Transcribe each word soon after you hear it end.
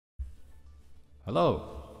Hello.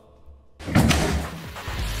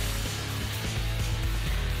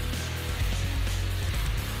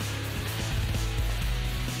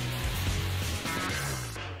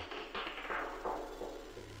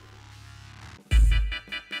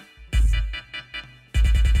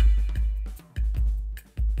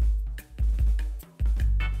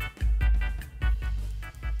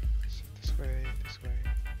 This way, this way.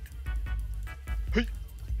 Hey!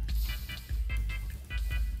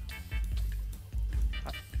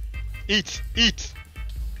 Eat! Eat!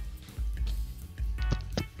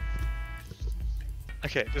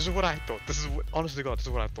 Okay, this is what I thought. This is what, honest to God, this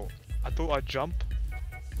is what I thought. I thought I'd jump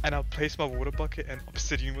and I'll place my water bucket and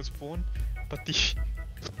obsidian would spawn, but the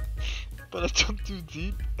but I jumped too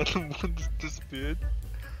deep and the one just disappeared.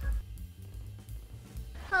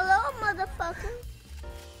 Hello, motherfucker.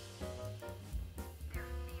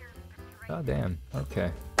 Oh damn.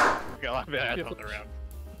 Okay. Got my bad on the round.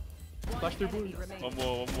 Flash through blue. One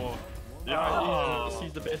more. Yeah,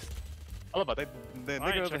 he's the best. I love it. They I go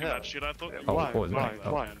ain't over checking here. that shit. I thought. Oh, Why? what was Why? that?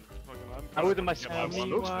 Oh. Why? I would have my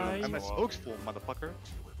I'm a smokes form, motherfucker.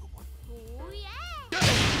 Oh, yeah.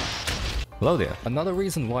 Hello there. Another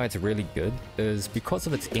reason why it's really good is because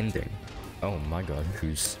of its ending. Oh my god,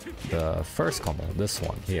 who's the first combo? This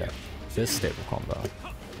one here. This stable combo.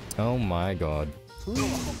 Oh my god.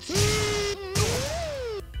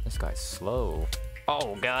 This guy's slow.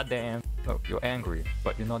 Oh goddamn. Oh, you're angry,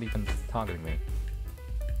 but you're not even targeting me.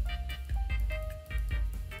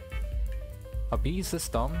 A bee is this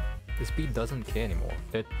dumb? This bee doesn't care anymore.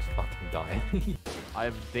 It fucking died.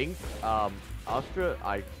 I've dinked, after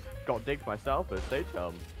I got dinked myself at stage,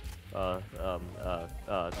 what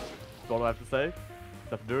do I have to say? Do I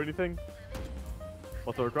have to do anything?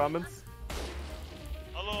 What's the requirements?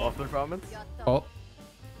 Hello. What's the requirements? Oh.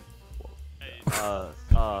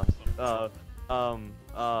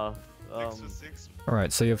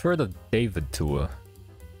 Alright, so you've heard of David Tour.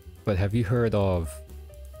 But have you heard of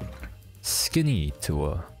Skinny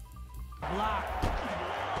Tour?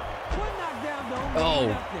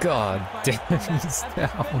 Oh god damn, he's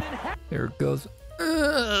down. There it goes.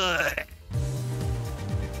 Ugh.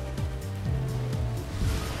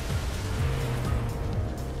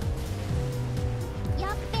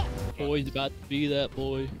 Boy's about to be that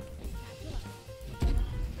boy.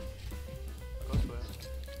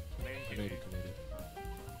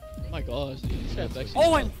 Oh my gosh, these guys actually.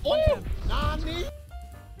 Oh, and Nani?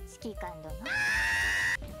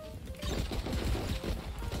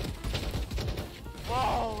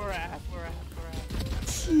 Whoa, we're at.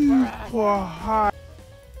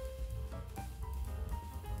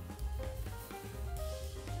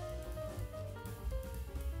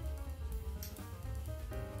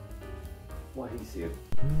 Why he's here?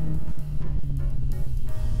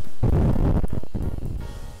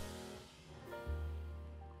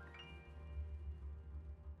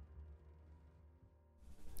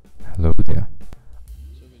 Hello there.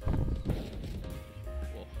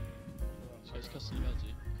 Whoa. Scheiß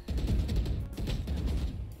Kassenimati.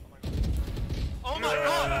 Oh my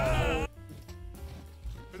god!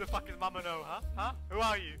 Who the fuck is Mama No, huh? Huh? Who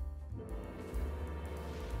are you?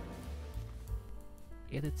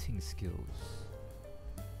 Editing skills.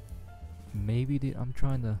 Maybe I'm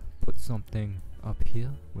trying to put something up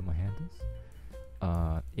here where my hand is.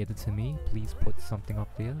 Editor me, please put something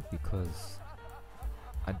up there because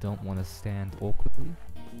I don't want to stand awkwardly.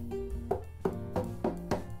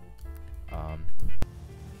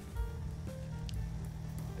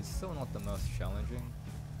 It's still not the most challenging.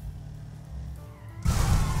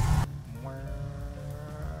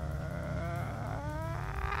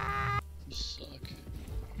 You suck.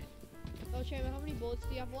 Oh, Chairman, how many bullets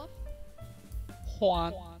do you have left?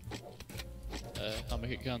 Juan. I'll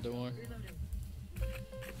make it count, don't worry.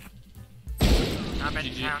 I'm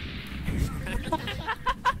in town.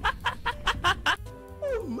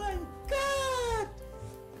 Oh my god!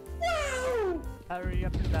 Wow! Hurry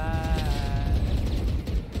up and die.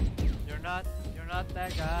 You're not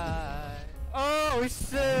that guy. Oh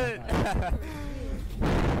shit!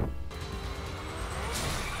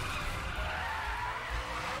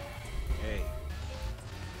 Hey.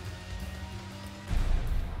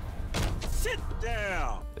 Sit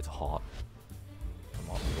down! It's hot. Come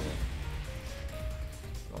on, bro.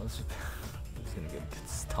 Oh, this is gonna get a good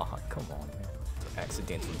start. Come on, man.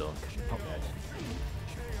 Accidental dunk. Not bad.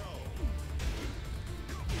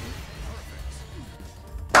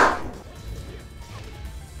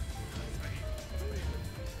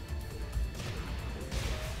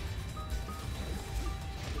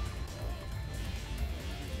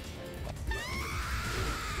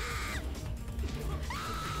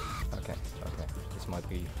 Okay, this might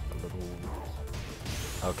be A little...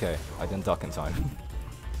 Okay, I didn't duck in time.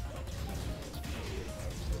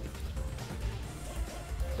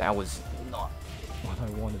 That was not what I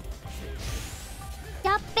wanted.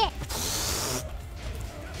 Stop it!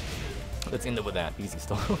 Let's end it with that. Easy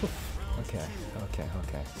stuff. Okay.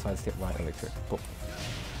 Sidestep right electric. Boom.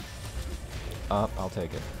 Up, I'll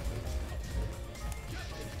take it.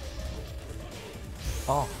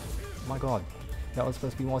 Oh my god. That was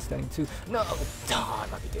supposed to be more standing too. No! Ah, I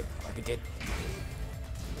might be dead. I might be dead.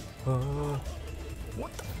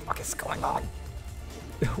 What the fuck is going on?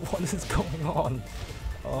 What is going on?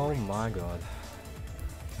 Oh my god.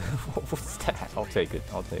 What was that? I'll take it.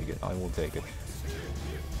 I'll take it. I will take it.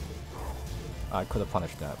 I could have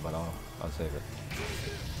punished that, but I'll save it.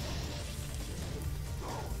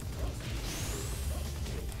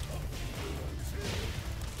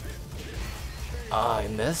 I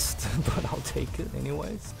missed, but I'll take it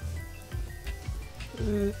anyways.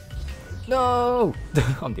 No!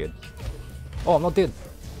 I'm dead. Oh, I'm not dead.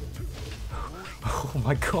 Oh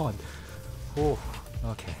my god. Oh,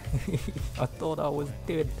 okay. I thought I was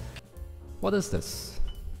dead. What is this?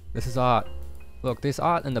 This is art. Look, there's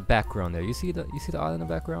art in the background there. You see the art in the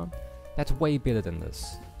background? That's way better than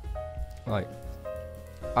this. Like,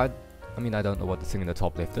 I mean, I don't know what the thing in the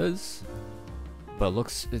top left is, but it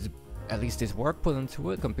looks, at least there's work put into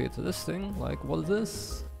it compared to this thing. Like, what is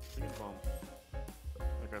this?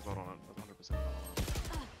 That guy's not on it. That's 100% not on it.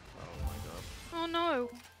 Oh my god. Oh no!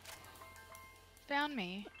 Found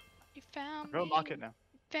me. You found Go me. market now.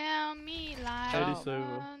 Found me lying Lady Silver.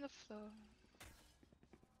 on the floor.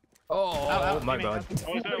 Oh, my god. Oh,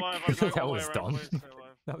 stay alive. I'm going That all the way was around, dumb. please, stay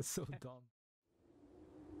alive. That was so dumb.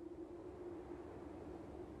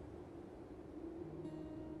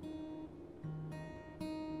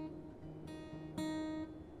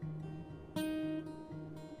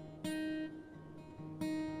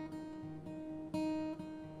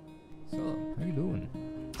 So, how you doing?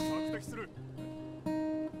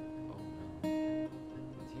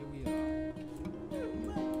 Here we are.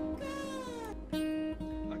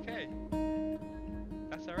 Okay.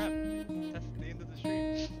 That's a wrap. That's the end of the stream.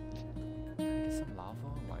 Get some lava?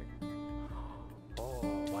 Like, oh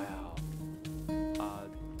wow.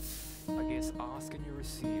 I guess ask and you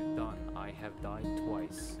receive. Done. I have died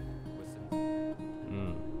twice.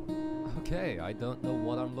 Okay, I don't know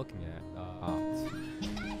what I'm looking at. Art.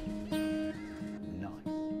 Nice.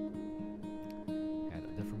 Had a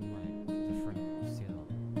different light, different seal.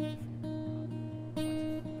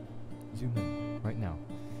 Zoom in right now.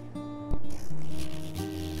 Oh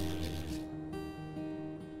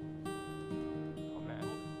man,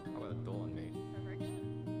 how about a door on me?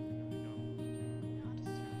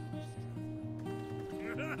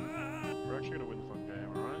 We're actually gonna win the fucking game,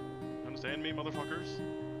 alright? Understand me, motherfuckers?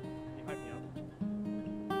 You hype me up.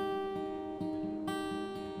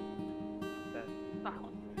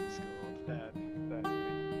 It's cool. That.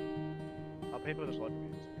 I'll pay for this luck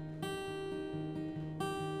views.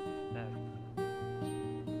 That.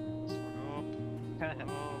 Let's fuck up.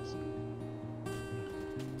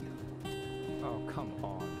 Oh, come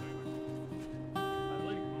on. I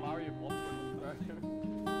like Mario Block.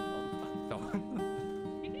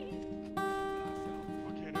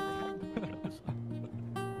 Okay, never mind.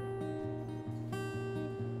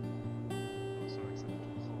 I'm so excited.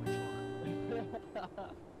 Holy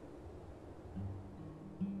fuck.